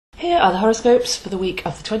Here are the horoscopes for the week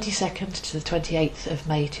of the 22nd to the 28th of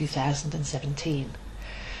May 2017.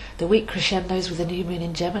 The week crescendos with a new moon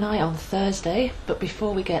in Gemini on Thursday, but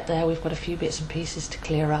before we get there we've got a few bits and pieces to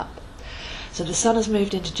clear up. So the Sun has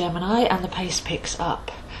moved into Gemini and the pace picks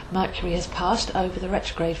up. Mercury has passed over the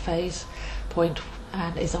retrograde phase point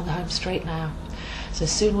and is on the home straight now. So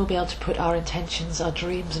soon we'll be able to put our intentions, our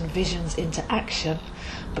dreams and visions into action,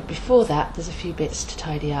 but before that there's a few bits to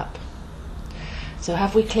tidy up. So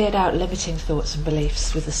have we cleared out limiting thoughts and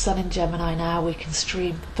beliefs? With the Sun in Gemini now, we can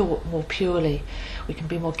stream thought more purely. We can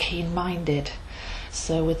be more keen-minded.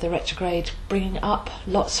 So with the retrograde bringing up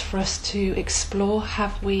lots for us to explore,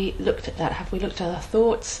 have we looked at that? Have we looked at our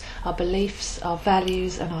thoughts, our beliefs, our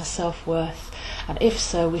values and our self-worth? And if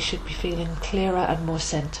so, we should be feeling clearer and more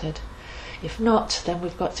centred. If not, then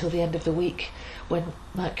we've got till the end of the week when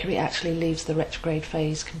Mercury actually leaves the retrograde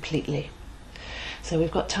phase completely. So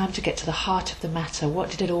we've got time to get to the heart of the matter.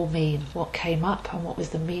 What did it all mean? What came up and what was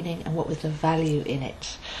the meaning and what was the value in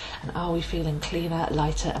it? And are we feeling cleaner,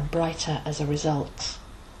 lighter and brighter as a result?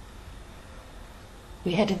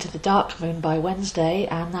 We head into the dark moon by Wednesday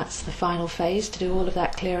and that's the final phase to do all of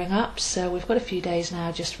that clearing up. So we've got a few days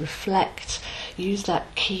now, just reflect, use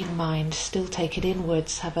that keen mind, still take it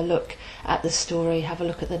inwards, have a look at the story, have a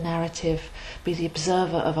look at the narrative, be the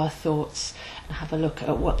observer of our thoughts and have a look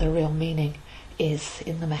at what the real meaning is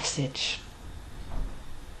in the message.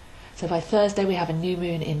 So by Thursday we have a new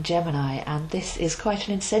moon in Gemini and this is quite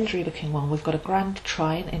an incendiary looking one. We've got a grand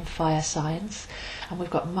trine in fire signs and we've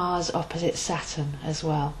got Mars opposite Saturn as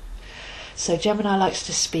well. So Gemini likes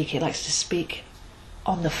to speak. It likes to speak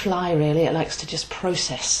on the fly really. It likes to just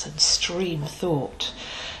process and stream thought.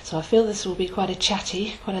 So I feel this will be quite a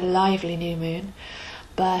chatty, quite a lively new moon.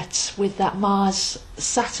 But with that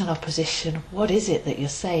Mars-Saturn opposition, what is it that you're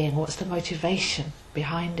saying? What's the motivation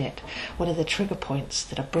behind it? What are the trigger points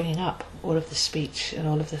that are bringing up all of the speech and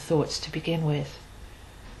all of the thoughts to begin with?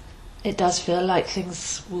 It does feel like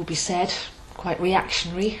things will be said quite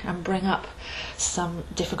reactionary and bring up some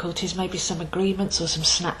difficulties, maybe some agreements or some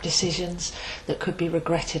snap decisions that could be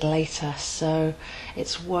regretted later. So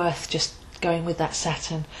it's worth just going with that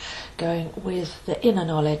Saturn, going with the inner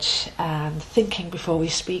knowledge and thinking before we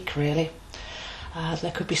speak really. There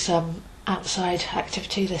could be some outside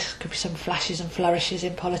activity, there could be some flashes and flourishes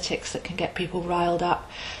in politics that can get people riled up.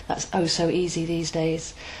 That's oh so easy these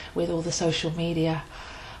days with all the social media.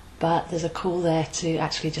 But there's a call there to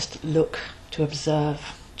actually just look, to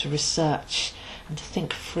observe, to research and to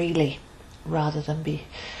think freely rather than be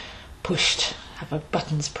pushed, have our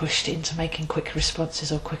buttons pushed into making quick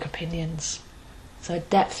responses or quick opinions. So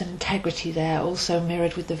depth and integrity there, also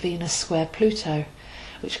mirrored with the Venus square Pluto,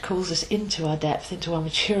 which calls us into our depth, into our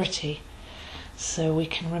maturity, so we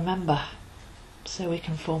can remember, so we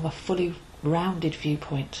can form a fully rounded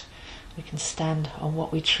viewpoint. We can stand on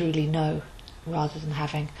what we truly know, rather than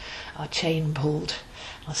having our chain pulled,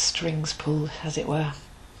 our strings pulled, as it were.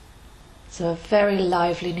 So a very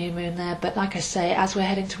lively new moon there, but like I say, as we're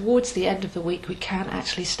heading towards the end of the week, we can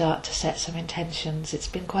actually start to set some intentions. It's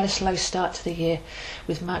been quite a slow start to the year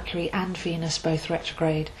with Mercury and Venus both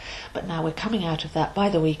retrograde, but now we're coming out of that by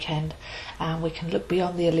the weekend and we can look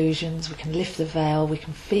beyond the illusions, we can lift the veil, we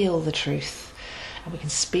can feel the truth and we can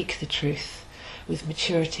speak the truth with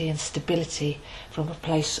maturity and stability from a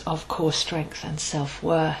place of core strength and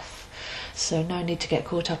self-worth. So no need to get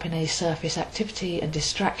caught up in any surface activity and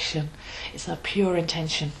distraction. It's our pure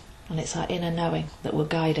intention and it's our inner knowing that will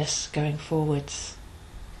guide us going forwards.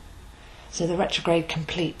 So the retrograde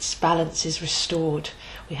completes, balance is restored.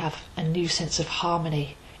 We have a new sense of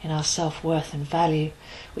harmony in our self-worth and value,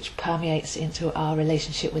 which permeates into our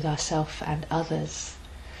relationship with ourselves and others.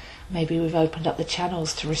 Maybe we've opened up the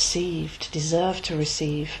channels to receive, to deserve to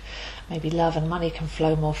receive. Maybe love and money can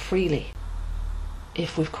flow more freely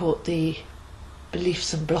if we've caught the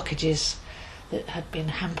beliefs and blockages that had been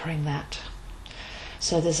hampering that.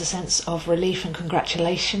 So there's a sense of relief and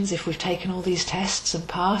congratulations if we've taken all these tests and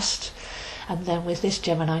passed. And then with this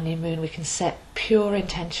Gemini new moon we can set pure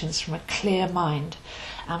intentions from a clear mind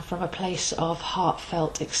and from a place of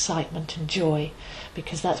heartfelt excitement and joy,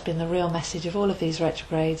 because that's been the real message of all of these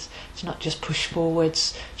retrogrades, to not just push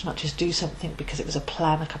forwards, to not just do something because it was a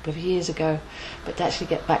plan a couple of years ago, but to actually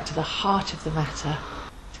get back to the heart of the matter,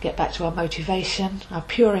 to get back to our motivation, our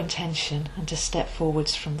pure intention, and to step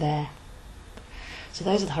forwards from there. So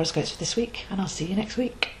those are the horoscopes for this week, and I'll see you next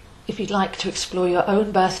week. If you'd like to explore your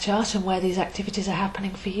own birth chart and where these activities are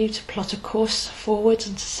happening for you, to plot a course forwards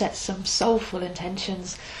and to set some soulful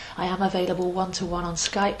intentions, I am available one-to-one on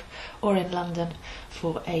Skype or in London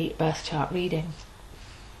for a birth chart reading.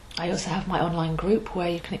 I also have my online group where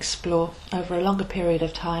you can explore over a longer period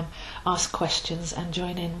of time, ask questions and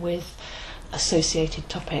join in with associated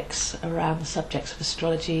topics around the subjects of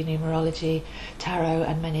astrology, numerology, tarot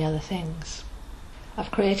and many other things.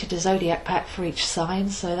 I've created a Zodiac pack for each sign,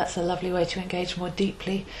 so that's a lovely way to engage more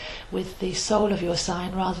deeply with the soul of your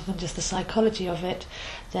sign rather than just the psychology of it.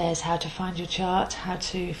 There's how to find your chart, how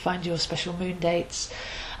to find your special moon dates,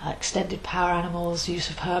 extended power animals, use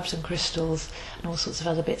of herbs and crystals, and all sorts of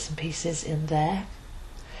other bits and pieces in there.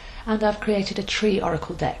 And I've created a tree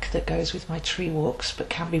oracle deck that goes with my tree walks but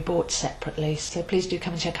can be bought separately, so please do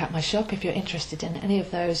come and check out my shop if you're interested in any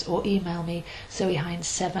of those, or email me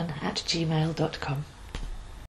zoehines7@gmail.com.